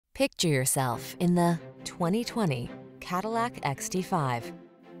Picture yourself in the 2020 Cadillac XT5.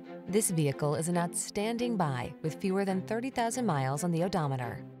 This vehicle is an outstanding buy with fewer than 30,000 miles on the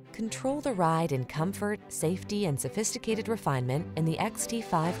odometer. Control the ride in comfort, safety, and sophisticated refinement in the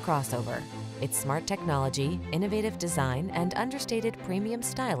XT5 crossover. Its smart technology, innovative design, and understated premium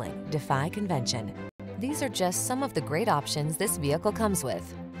styling defy convention. These are just some of the great options this vehicle comes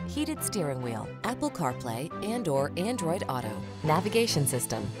with: heated steering wheel, Apple CarPlay and/or Android Auto, navigation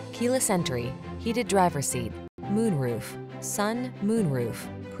system, keyless entry, heated driver's seat, moonroof, sun moonroof,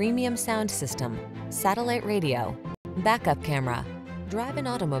 premium sound system, satellite radio, backup camera. Drive an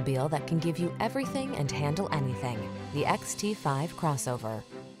automobile that can give you everything and handle anything. The XT5 crossover.